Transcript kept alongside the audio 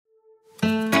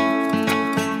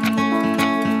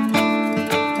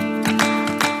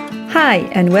Hi,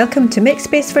 and welcome to Make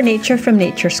Space for Nature from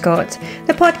Nature Scot,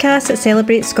 the podcast that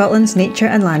celebrates Scotland's nature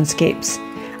and landscapes.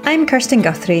 I'm Kirsten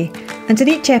Guthrie, and in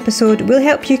each episode we'll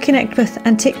help you connect with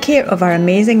and take care of our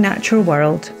amazing natural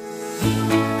world.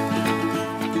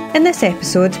 In this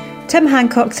episode, Tim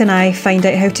Hancock and I find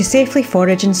out how to safely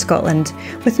forage in Scotland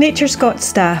with Nature Scot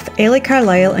staff Ellie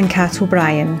Carlisle and Kat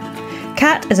O'Brien.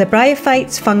 Kat is a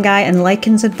bryophytes, fungi and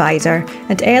lichens advisor,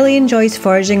 and Ellie enjoys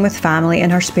foraging with family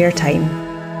in her spare time.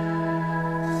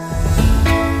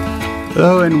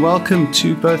 Hello and welcome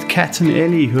to both Kat and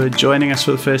Ellie, who are joining us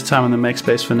for the first time on the Make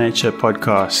Space for Nature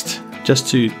podcast. Just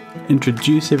to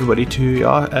introduce everybody to who you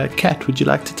are, Kat, would you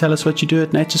like to tell us what you do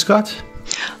at Nature Scot?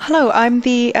 Hello, I'm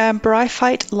the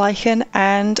bryophyte, lichen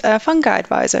and fungi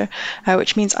advisor,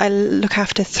 which means I look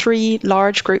after 3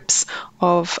 large groups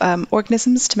of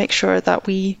organisms to make sure that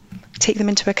we take them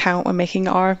into account when making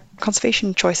our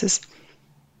conservation choices.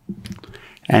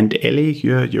 And Ellie,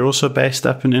 you're also based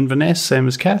up in Inverness, same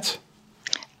as Kat?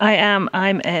 I am.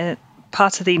 I'm a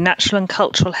part of the Natural and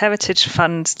Cultural Heritage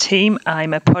Fund team.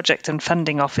 I'm a project and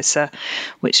funding officer,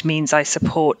 which means I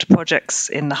support projects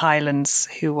in the Highlands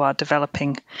who are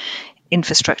developing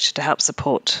infrastructure to help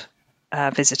support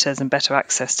visitors and better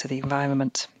access to the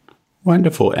environment.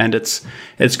 Wonderful. And it's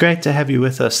great to have you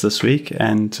with us this week.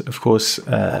 And of course,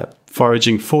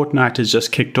 Foraging Fortnight has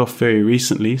just kicked off very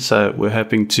recently. So we're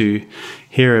hoping to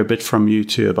hear a bit from you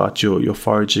too about your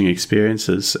foraging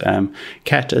experiences.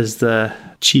 Kat is the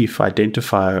chief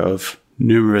identifier of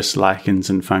numerous lichens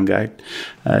and fungi.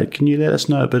 Can you let us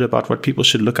know a bit about what people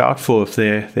should look out for if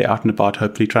they're out and about,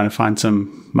 hopefully trying to find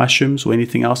some mushrooms or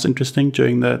anything else interesting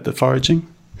during the foraging?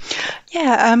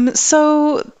 Yeah,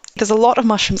 so there's a lot of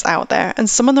mushrooms out there, and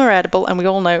some of them are edible, and we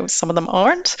all know some of them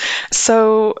aren't.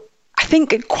 So I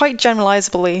think quite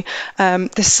generalizably,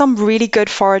 there's some really good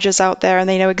foragers out there, and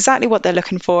they know exactly what they're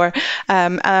looking for.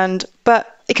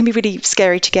 But it can be really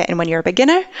scary to get in when you're a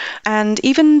beginner. And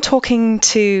even talking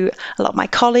to a lot of my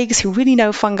colleagues who really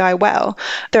know fungi well,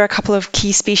 there are a couple of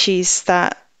key species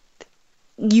that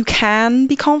you can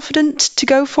be confident to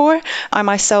go for. I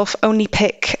myself only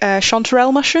pick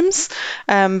chanterelle mushrooms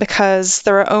because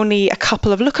there are only a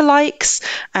couple of lookalikes,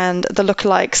 and the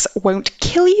lookalikes won't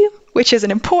kill you, which is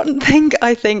an important thing,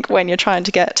 I think, when you're trying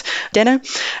to get dinner.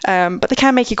 But they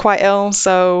can make you quite ill,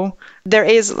 so there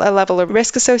is a level of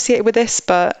risk associated with this,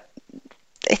 but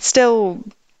it's still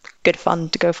good fun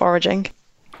to go foraging.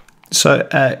 So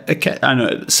I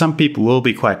know some people will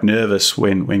be quite nervous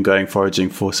when going foraging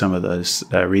for some of those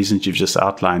reasons you've just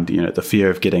outlined. You know, the fear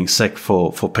of getting sick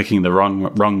for picking the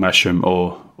wrong mushroom,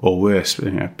 or worse,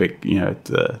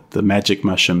 the magic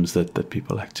mushrooms that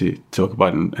people like to talk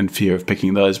about, and fear of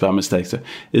picking those by mistake. So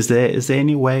is there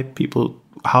any way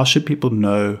how should people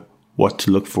know what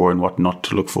to look for and what not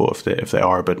to look for if they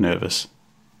are a bit nervous?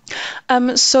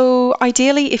 So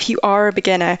ideally, if you are a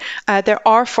beginner, there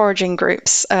are foraging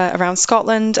groups around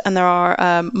Scotland, and there are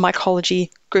mycology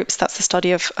groups, that's the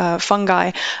study of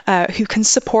fungi, who can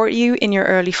support you in your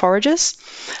early forages.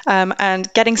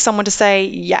 And getting someone to say,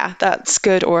 yeah, that's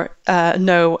good, or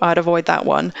no, I'd avoid that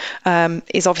one,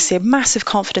 is obviously a massive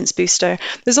confidence booster.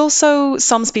 There's also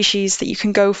some species that you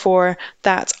can go for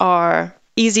that are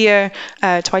easier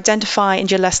to identify, and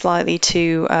you're less likely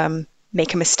to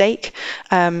make a mistake.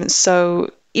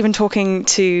 So even talking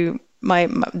to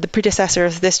the predecessor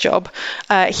of this job,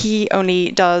 he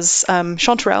only does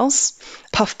chanterelles,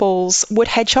 puffballs, wood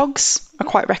hedgehogs are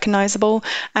quite recognizable,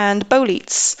 and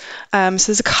boletes. So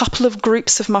there's a couple of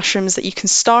groups of mushrooms that you can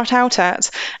start out at,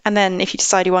 and then if you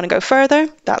decide you want to go further,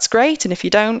 that's great, and if you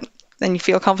don't, then you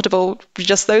feel comfortable with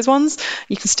just those ones,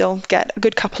 you can still get a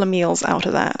good couple of meals out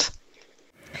of that.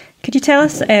 Could you tell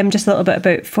us just a little bit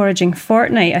about Foraging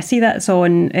Fortnight? I see that's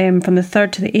on from the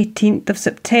 3rd to the 18th of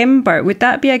September. Would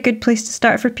that be a good place to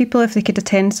start for people if they could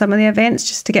attend some of the events,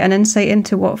 just to get an insight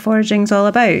into what foraging's all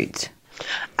about?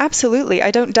 Absolutely.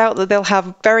 I don't doubt that they'll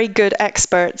have very good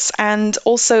experts and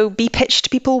also be pitched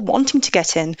to people wanting to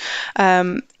get in.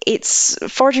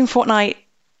 Foraging Fortnight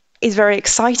is very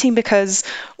exciting because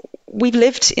we've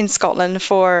lived in Scotland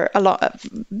for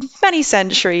many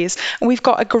centuries, and we've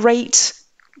got a great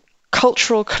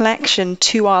cultural connection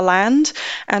to our land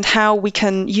and how we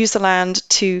can use the land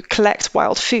to collect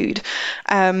wild food.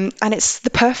 And it's the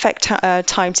perfect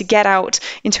time to get out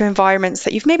into environments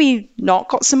that you've maybe not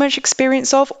got so much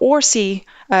experience of, or see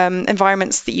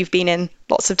environments that you've been in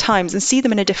lots of times and see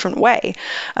them in a different way,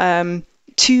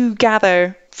 to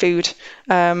gather food,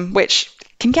 which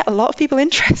can get a lot of people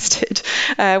interested,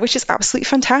 which is absolutely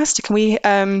fantastic. And we,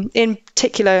 in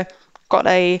particular, got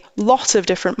a lot of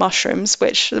different mushrooms,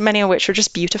 many of which are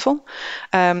just beautiful.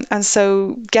 And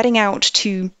so getting out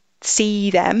to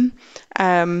see them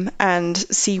and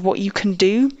see what you can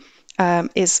do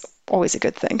is always a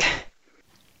good thing.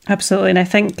 Absolutely. And I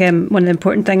think one of the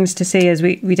important things to say is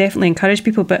we definitely encourage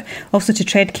people, but also to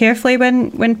tread carefully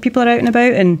when people are out and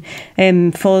about,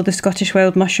 and follow the Scottish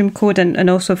Wild Mushroom Code, and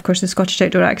also, of course, the Scottish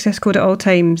Outdoor Access Code at all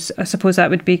times. I suppose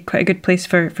that would be quite a good place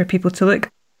for people to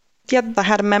look. Yeah, I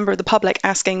had a member of the public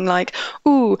asking, like,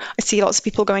 ooh, I see lots of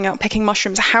people going out picking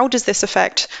mushrooms. How does this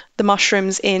affect the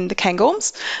mushrooms in the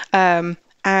Cairngorms?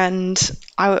 And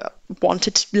I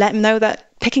wanted to let them know that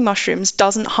picking mushrooms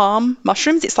doesn't harm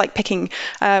mushrooms. It's like picking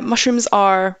mushrooms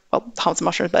are, well, harms the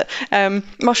mushrooms, but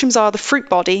mushrooms are the fruit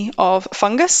body of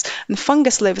fungus, and the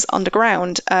fungus lives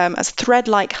underground as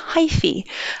thread-like hyphae,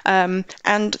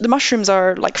 and the mushrooms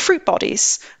are like fruit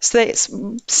bodies. So it's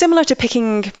similar to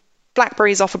picking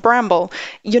blackberries off a bramble.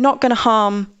 You're not going to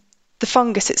harm the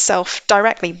fungus itself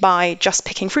directly by just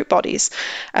picking fruit bodies.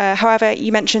 However,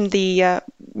 you mentioned the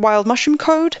Wild Mushroom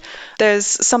Code. There's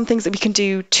some things that we can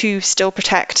do to still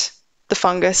protect the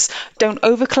fungus. Don't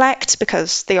overcollect,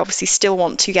 because they obviously still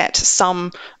want to get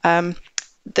some.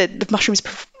 The mushrooms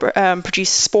produce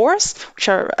spores, which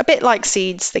are a bit like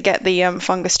seeds. They get the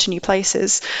fungus to new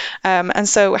places, and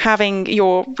so having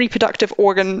your reproductive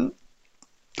organ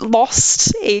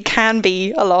lost, it can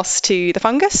be a loss to the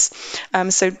fungus.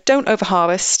 So don't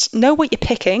overharvest. Know what you're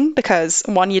picking, because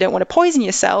one, you don't want to poison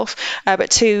yourself,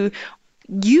 but two,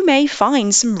 you may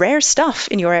find some rare stuff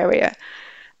in your area,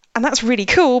 and that's really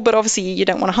cool, but obviously you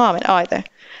don't want to harm it either.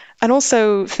 And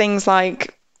also things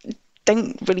like,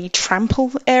 don't really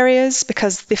trample areas,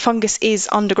 because the fungus is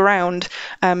underground,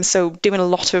 so doing a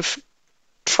lot of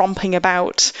tromping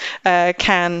about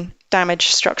can damage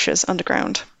structures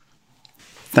underground.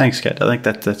 Thanks, Kat. I think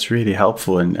that's really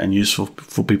helpful and useful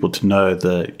for people to know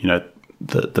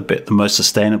the most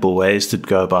sustainable ways to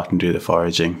go about and do the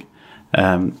foraging.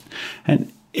 And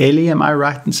Ellie, am I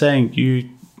right in saying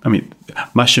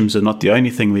mushrooms are not the only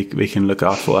thing we can look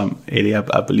out for? Ellie,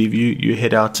 I believe you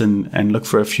head out and look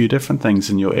for a few different things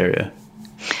in your area.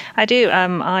 I do.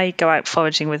 I go out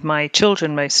foraging with my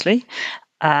children mostly.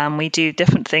 We do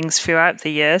different things throughout the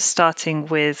year, starting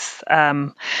with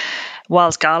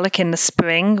wild garlic in the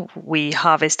spring. We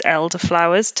harvest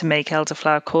elderflowers to make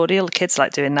elderflower cordial. The kids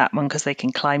like doing that one because they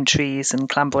can climb trees and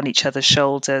clamber on each other's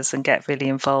shoulders and get really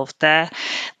involved there.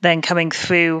 Then coming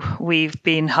through, we've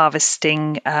been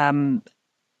harvesting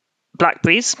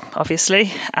blackberries, obviously,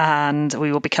 and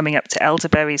we will be coming up to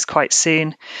elderberries quite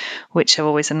soon, which are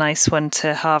always a nice one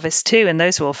to harvest too. And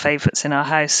those are all favourites in our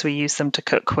house. We use them to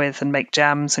cook with and make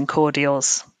jams and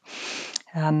cordials.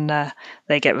 And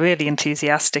they get really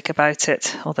enthusiastic about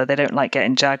it, although they don't like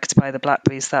getting jagged by the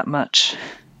blackberries that much.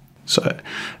 So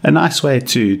a nice way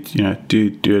to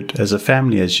do it as a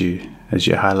family, as you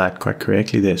highlight quite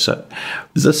correctly there. So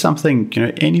is this something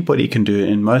anybody can do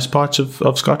in most parts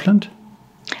of Scotland?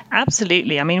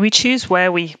 Absolutely. I mean, we choose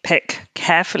where we pick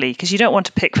carefully, because you don't want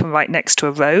to pick from right next to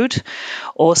a road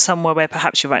or somewhere where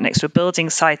perhaps you're right next to a building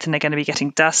site and they're going to be getting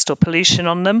dust or pollution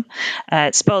on them.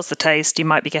 It spoils the taste. You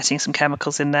might be getting some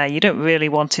chemicals in there you don't really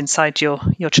want inside your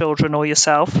children or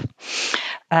yourself.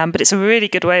 But it's a really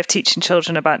good way of teaching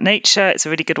children about nature. It's a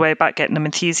really good way about getting them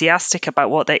enthusiastic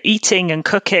about what they're eating and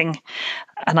cooking.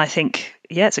 And I think,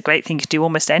 it's a great thing to do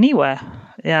almost anywhere.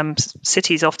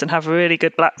 Cities often have really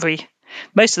good blackberry.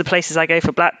 Most of the places I go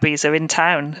for blackberries are in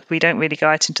town. We don't really go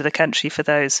out into the country for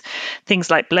those.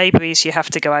 Things like blaeberries, you have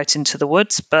to go out into the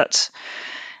woods, but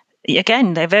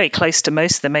again, they're very close to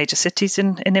most of the major cities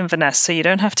in Inverness, so you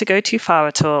don't have to go too far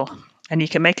at all, and you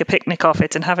can make a picnic of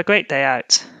it and have a great day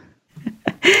out.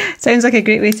 Sounds like a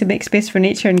great way to make space for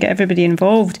nature and get everybody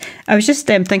involved. I was just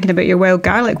thinking about your wild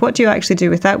garlic. What do you actually do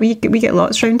with that? We get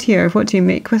lots around here. What do you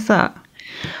make with that?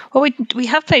 Well, we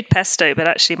have made pesto, but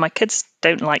actually my kids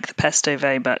don't like the pesto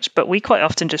very much. But we quite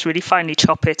often just really finely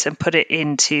chop it and put it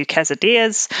into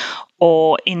quesadillas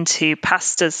or into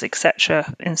pastas,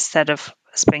 etc., instead of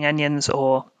spring onions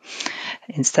or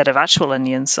instead of actual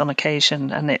onions on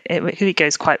occasion. And it really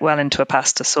goes quite well into a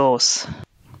pasta sauce.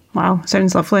 Wow,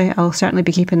 sounds lovely. I'll certainly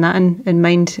be keeping that in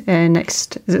mind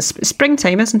next. Is it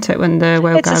springtime, isn't it, when the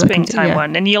wild garlic? It's a springtime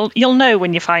one, and you'll know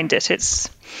when you find it. It's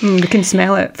we can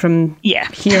smell it from here,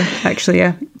 actually.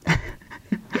 Yeah.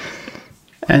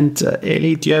 And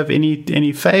Ellie, do you have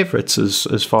any favourites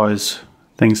as far as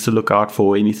things to look out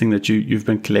for? Anything that you've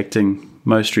been collecting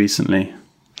most recently?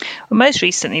 Well, most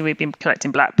recently we've been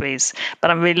collecting blackberries,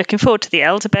 but I'm really looking forward to the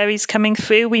elderberries coming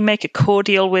through. We make a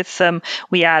cordial with them.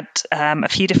 We add a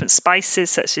few different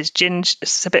spices such as ginger,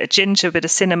 a bit of ginger, a bit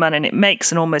of cinnamon, and it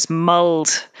makes an almost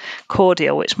mulled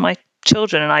cordial, which my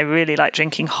children and I really like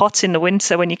drinking hot in the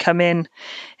winter when you come in.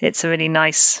 It's a really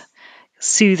nice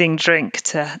soothing drink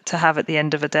to have at the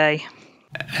end of a day.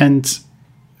 And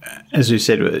as we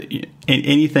said,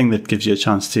 anything that gives you a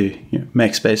chance to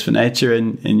make space for nature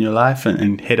in your life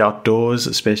and head outdoors,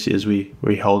 especially as we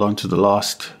hold on to the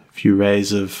last few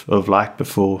rays of light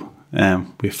before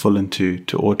we're full into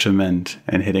autumn and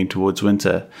heading towards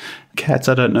winter. Kat,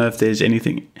 I don't know if there's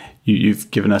anything,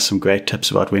 you've given us some great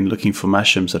tips about when looking for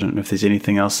mushrooms. I don't know if there's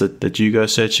anything else that you go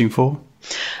searching for?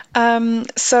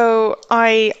 So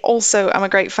I also am a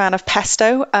great fan of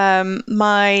pesto.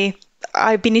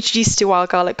 I've been introduced to wild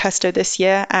garlic pesto this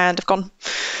year and I've gone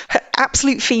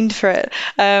absolute fiend for it.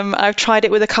 I've tried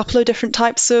it with a couple of different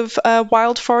types of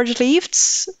wild forage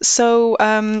leaves. So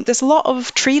there's a lot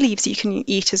of tree leaves you can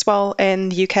eat as well in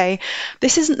the UK.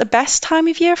 This isn't the best time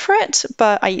of year for it,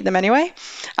 but I eat them anyway.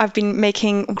 I've been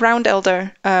making ground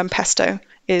elder pesto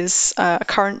is a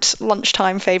current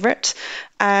lunchtime favourite.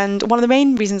 And one of the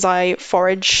main reasons I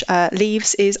forage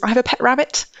leaves is I have a pet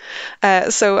rabbit.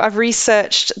 So I've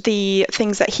researched the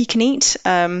things that he can eat.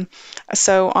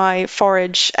 So I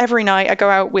forage every night. I go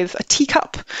out with a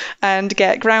teacup and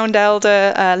get ground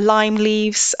elder, lime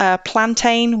leaves,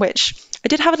 plantain, which I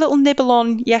did have a little nibble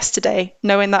on yesterday,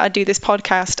 knowing that I'd do this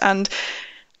podcast. And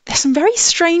there's some very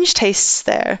strange tastes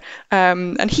there.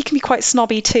 And he can be quite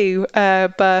snobby too.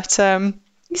 But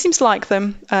he seems to like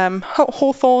them.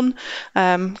 Hawthorn,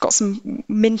 got some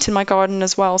mint in my garden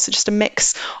as well. So just a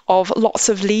mix of lots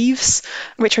of leaves,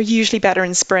 which are usually better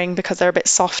in spring because they're a bit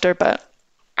softer, but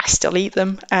I still eat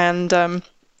them. And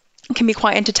it can be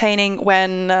quite entertaining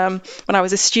when I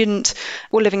was a student,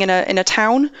 we're living in a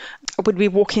town. I would be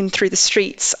walking through the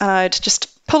streets and I'd just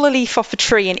pull a leaf off a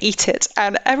tree and eat it,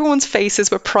 and everyone's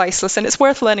faces were priceless, and it's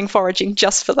worth learning foraging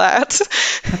just for that.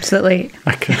 Absolutely.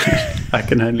 I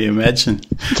can only imagine.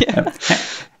 Yeah.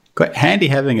 Quite handy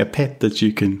having a pet that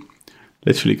you can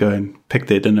literally go and pick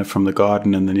their dinner from the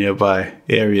garden in the nearby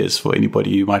areas for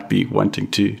anybody who might be wanting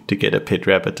to get a pet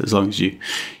rabbit, as long as you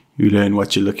learn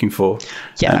what you're looking for.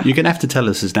 Yeah. You're going to have to tell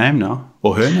us his name now,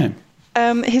 or her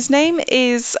name. His name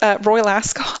is Royal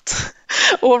Ascot,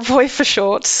 or Roy for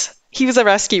short. He was a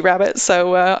rescue rabbit,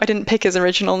 so I didn't pick his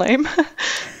original name.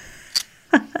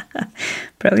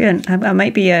 Brilliant. I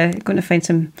might be going to find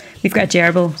some. We've got a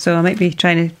gerbil, so I might be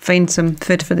trying to find some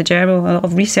food for the gerbil. I'll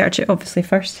research it obviously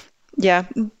first. Yeah,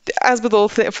 as with all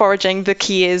foraging, the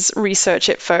key is research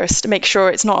it first. Make sure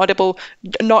it's not edible,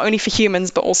 not only for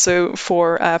humans, but also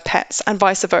for pets, and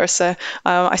vice versa.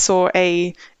 I saw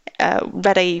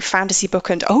read a fantasy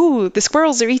book and, the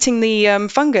squirrels are eating the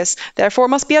fungus, therefore it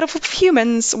must be edible for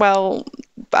humans. Well,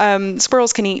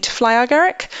 squirrels can eat fly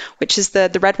agaric, which is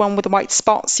the red one with the white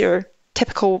spots, your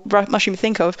typical mushroom you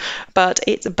think of, but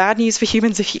it's bad news for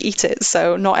humans if you eat it.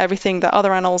 So not everything that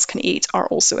other animals can eat are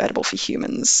also edible for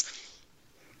humans.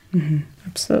 Mm-hmm.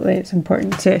 Absolutely, it's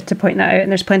important to point that out, and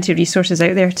there's plenty of resources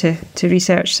out there to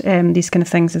research these kind of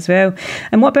things as well.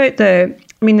 And what about the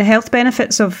health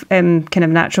benefits of kind of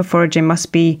natural foraging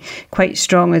must be quite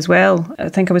strong as well. I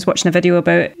think I was watching a video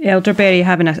about elderberry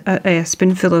having a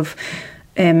spoonful of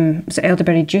is it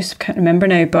elderberry juice? I can't remember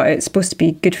now, but it's supposed to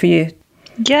be good for you.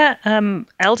 Yeah,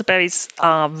 elderberries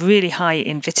are really high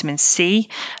in vitamin C,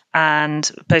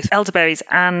 and both elderberries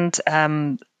and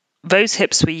rose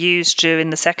hips were used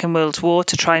during the Second World War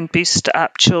to try and boost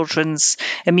up children's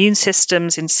immune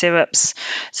systems in syrups.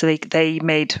 So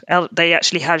they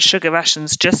actually had sugar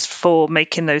rations just for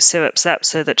making those syrups up,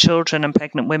 so that children and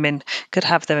pregnant women could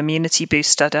have their immunity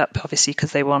boosted up, obviously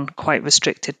because they were on quite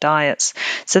restricted diets.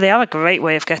 So they are a great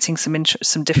way of getting some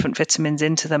different vitamins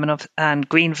into them, and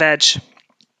green veg.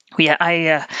 Yeah,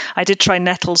 I did try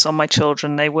nettles on my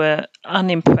children. They were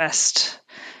unimpressed.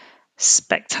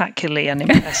 Spectacularly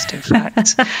unimpressed, in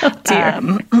fact.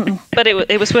 But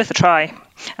it was worth a try,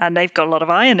 and they've got a lot of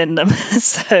iron in them,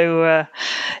 so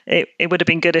it would have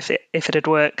been good if it had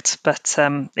worked, but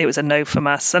it was a no from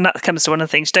us. And that comes to one of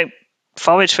the things: don't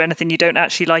forage for anything you don't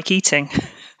actually like eating.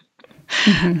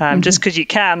 Just because you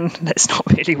can, it's not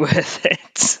really worth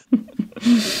it.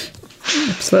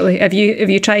 Absolutely. Have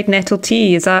you tried nettle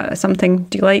tea? Is that something?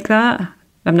 Do you like that?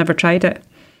 I've never tried it.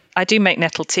 I do make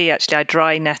nettle tea, actually. I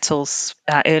dry nettles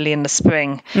early in the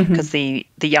spring because the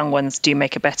young ones do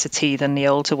make a better tea than the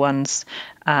older ones.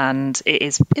 And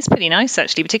it's pretty nice,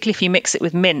 actually, particularly if you mix it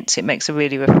with mint. It makes a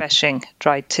really refreshing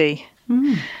dried tea.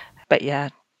 But yeah,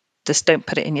 just don't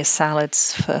put it in your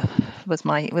salads was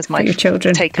my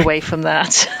children. takeaway from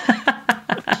that.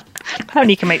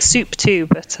 Apparently you can make soup too,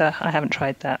 but I haven't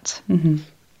tried that.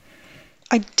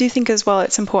 I do think as well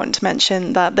it's important to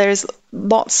mention that there's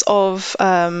lots of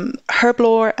herb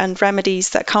lore and remedies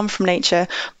that come from nature.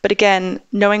 But again,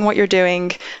 knowing what you're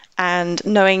doing and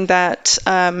knowing that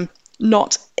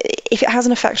not if it has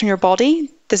an effect on your body,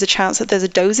 there's a chance that there's a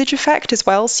dosage effect as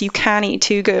well. So you can eat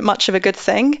too much of a good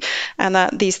thing, and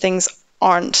that these things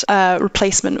aren't a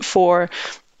replacement for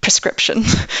prescription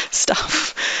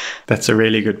stuff. That's a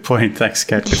really good point. Thanks,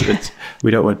 Kat. But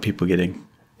we don't want people getting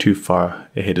too far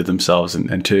ahead of themselves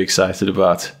and too excited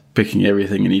about picking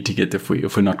everything and eating it if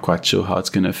we're not quite sure how it's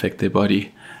going to affect their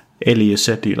body. Ellie, you're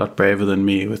certainly a lot braver than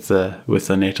me with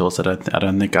the nettles. I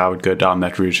don't think I would go down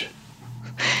that route.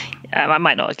 I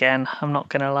might not again, I'm not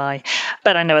going to lie.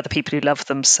 But I know other people who love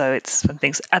them, so it's one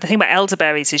things. The thing about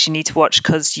elderberries is you need to watch,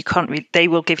 because you can't they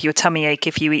will give you a tummy ache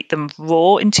if you eat them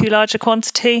raw in too large a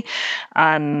quantity.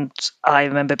 And I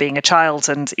remember being a child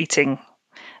and eating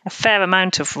a fair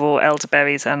amount of raw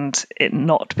elderberries and it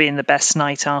not being the best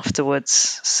night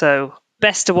afterwards. So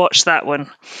best to watch that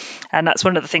one. And that's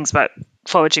one of the things about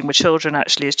foraging with children,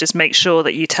 actually, is just make sure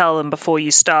that you tell them before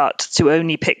you start to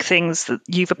only pick things that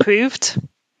you've approved,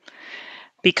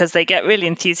 because they get really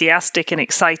enthusiastic and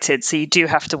excited. So you do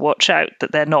have to watch out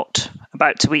that they're not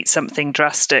about to eat something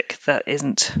drastic that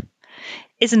isn't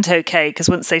okay, because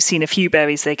once they've seen a few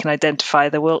berries, they can identify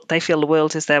the world. They feel the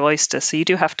world is their oyster. So you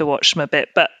do have to watch them a bit,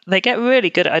 but they get really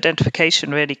good at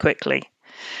identification really quickly.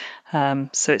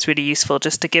 So it's really useful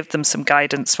just to give them some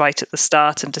guidance right at the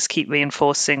start and just keep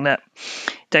reinforcing that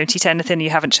don't eat anything you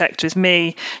haven't checked with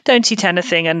me. Don't eat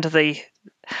anything under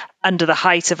the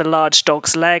height of a large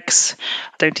dog's legs.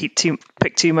 Don't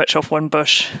pick too much off one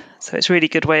bush. So it's a really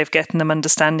good way of getting them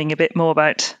understanding a bit more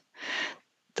about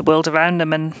the world around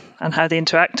them and how they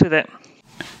interact with it.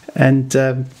 And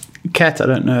Kat, I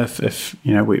don't know if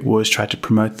we always try to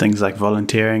promote things like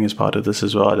volunteering as part of this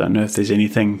as well. I don't know if there's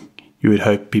anything you would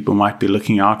hope people might be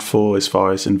looking out for as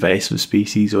far as invasive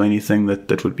species or anything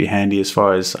that would be handy as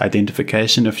far as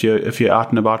identification if you're out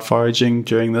and about foraging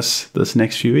during this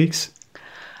next few weeks.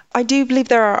 I do believe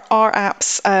there are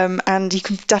apps, and you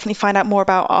can definitely find out more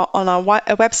about on our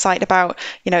website about,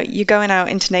 you're going out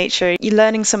into nature, you're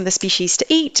learning some of the species to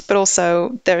eat, but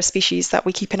also there are species that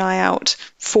we keep an eye out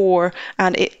for,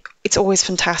 and it's always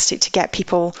fantastic to get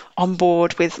people on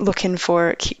board with looking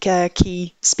for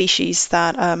key species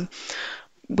that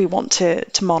we want to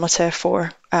monitor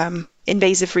for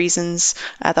invasive reasons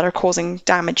that are causing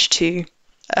damage to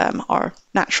our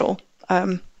natural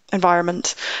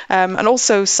environment. And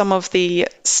also some of the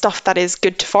stuff that is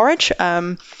good to forage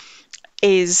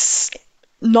is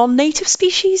non-native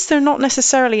species. They're not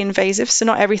necessarily invasive, so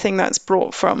not everything that's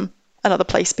brought from another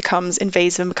place becomes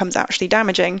invasive and becomes actually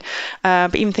damaging.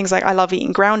 But even things like, I love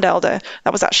eating ground elder,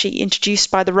 that was actually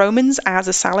introduced by the Romans as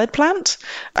a salad plant.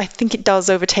 I think it does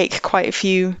overtake quite a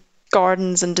few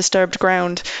gardens and disturbed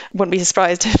ground. Wouldn't be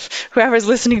surprised if whoever's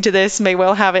listening to this may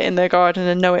well have it in their garden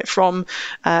and know it from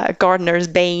a gardener's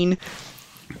bane.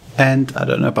 And I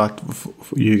don't know about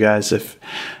you guys, if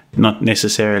not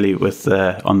necessarily with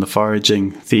on the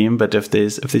foraging theme, but if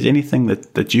there's anything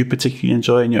that you particularly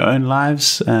enjoy in your own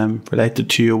lives related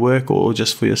to your work or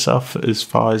just for yourself, as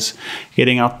far as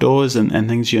getting outdoors and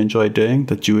things you enjoy doing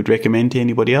that you would recommend to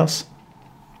anybody else.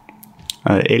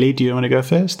 Ellie, do you want to go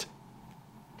first?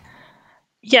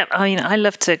 Yeah, I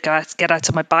love to get out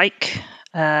on my bike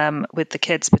with the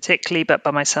kids particularly, but by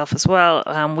myself as well.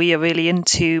 We are really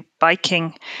into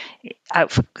biking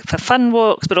out for fun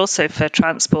walks, but also for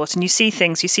transport. And you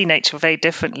see nature very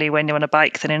differently when you're on a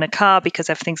bike than in a car, because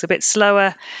everything's a bit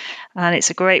slower. And it's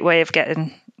a great way of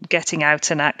getting out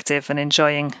and active and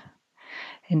enjoying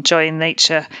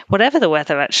nature, whatever the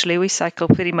weather. Actually, we cycle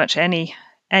pretty much any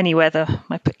weather.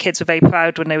 My kids were very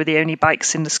proud when they were the only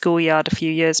bikes in the schoolyard a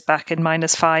few years back in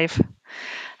 -5,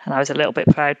 and I was a little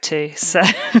bit proud too. So,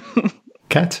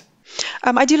 Kat?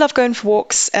 I do love going for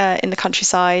walks in the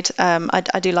countryside.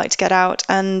 I do like to get out,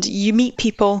 and you meet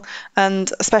people, and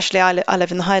especially I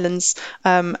live in the Highlands,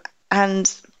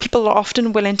 and people are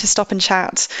often willing to stop and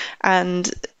chat, and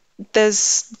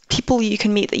there's people you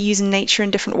can meet that use nature in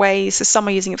different ways. So some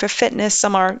are using it for fitness,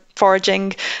 some are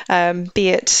foraging, be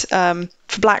it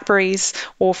for blackberries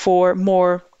or for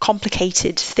more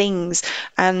complicated things.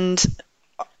 And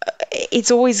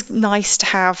it's always nice to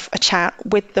have a chat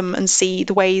with them and see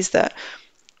the ways that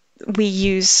we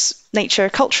use nature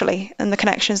culturally and the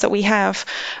connections that we have.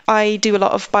 I do a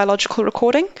lot of biological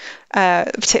recording,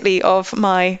 particularly of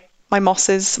my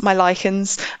mosses, my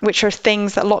lichens, which are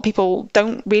things that a lot of people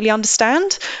don't really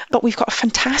understand, but we've got a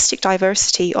fantastic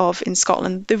diversity of in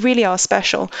Scotland. They really are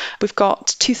special. We've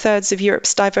got 2/3 of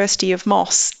Europe's diversity of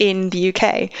moss in the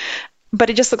UK, but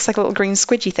it just looks like a little green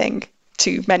squidgy thing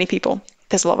to many people.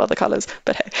 There's a lot of other colours,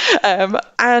 but hey.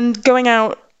 And going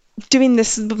out doing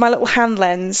this with my little hand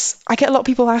lens, I get a lot of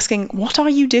people asking, what are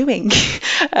you doing?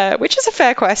 Which is a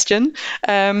fair question.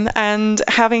 And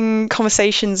having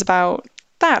conversations about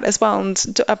that as well,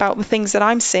 and about the things that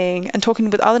I'm seeing, and talking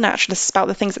with other naturalists about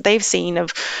the things that they've seen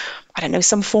of, I don't know,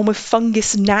 some form of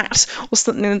fungus gnat or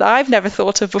something that I've never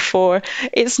thought of before.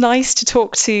 It's nice to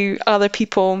talk to other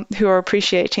people who are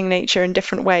appreciating nature in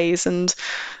different ways, and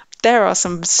there are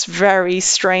some very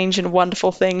strange and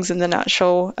wonderful things in the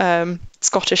natural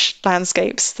Scottish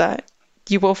landscapes that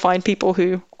you will find people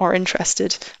who are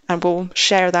interested and will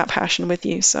share that passion with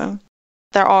you. So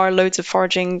there are loads of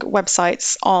foraging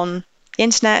websites on the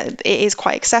internet. It is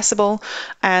quite accessible,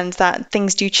 and that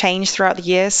things do change throughout the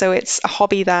year. So it's a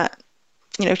hobby that,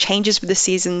 changes with the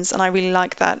seasons. And I really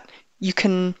like that you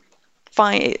can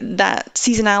find that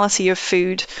seasonality of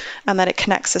food, and that it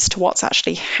connects us to what's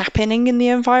actually happening in the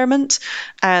environment.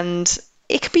 And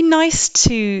it can be nice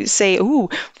to say, oh,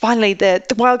 finally the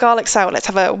wild garlic's out, let's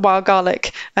have a wild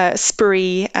garlic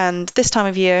spree. And this time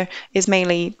of year is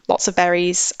mainly lots of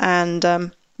berries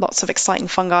and lots of exciting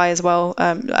fungi as well,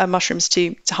 mushrooms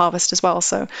to harvest as well.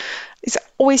 So it's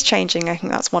always changing. I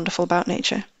think that's wonderful about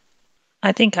nature.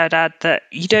 I think I'd add that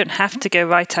you don't have to go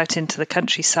right out into the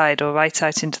countryside or right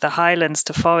out into the highlands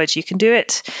to forage. You can do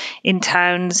it in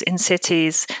towns, in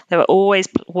cities. There are always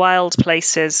wild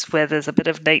places where there's a bit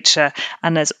of nature,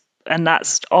 and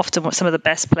that's often some of the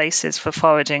best places for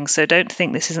foraging. So don't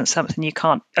think this isn't something you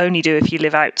can't only do if you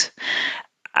live out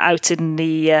in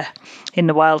the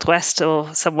Wild West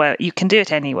or somewhere. You can do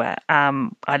it anywhere.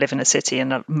 I live in a city,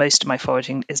 and most of my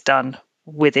foraging is done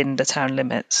within the town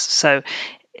limits. So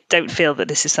don't feel that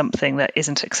this is something that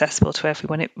isn't accessible to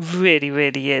everyone. It really,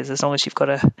 really is, as long as you've got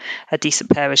a decent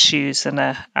pair of shoes and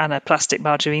a plastic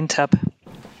margarine tub.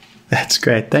 That's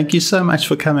great. Thank you so much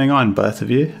for coming on, both of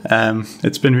you.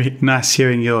 It's been really nice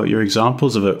hearing your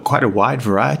examples of quite a wide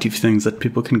variety of things that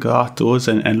people can go outdoors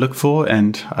and look for.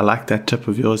 And I like that tip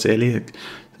of yours, Ellie,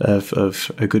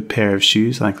 of a good pair of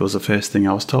shoes. I think that was the first thing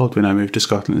I was told when I moved to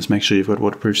Scotland, is make sure you've got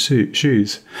waterproof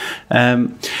shoes.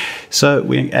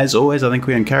 So as always, I think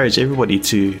we encourage everybody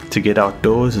to get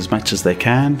outdoors as much as they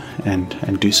can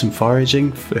and do some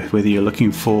foraging, whether you're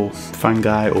looking for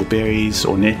fungi or berries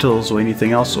or nettles or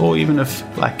anything else, or even if,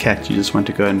 like Kat, you just want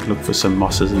to go and look for some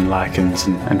mosses and lichens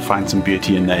and find some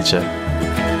beauty in nature.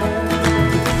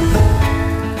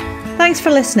 Thanks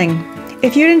for listening.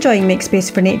 If you're enjoying Make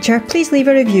Space for Nature, please leave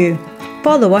a review,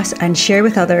 follow us and share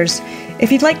with others.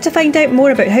 If you'd like to find out more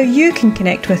about how you can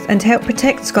connect with and help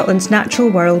protect Scotland's natural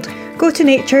world, go to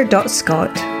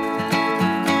nature.scot.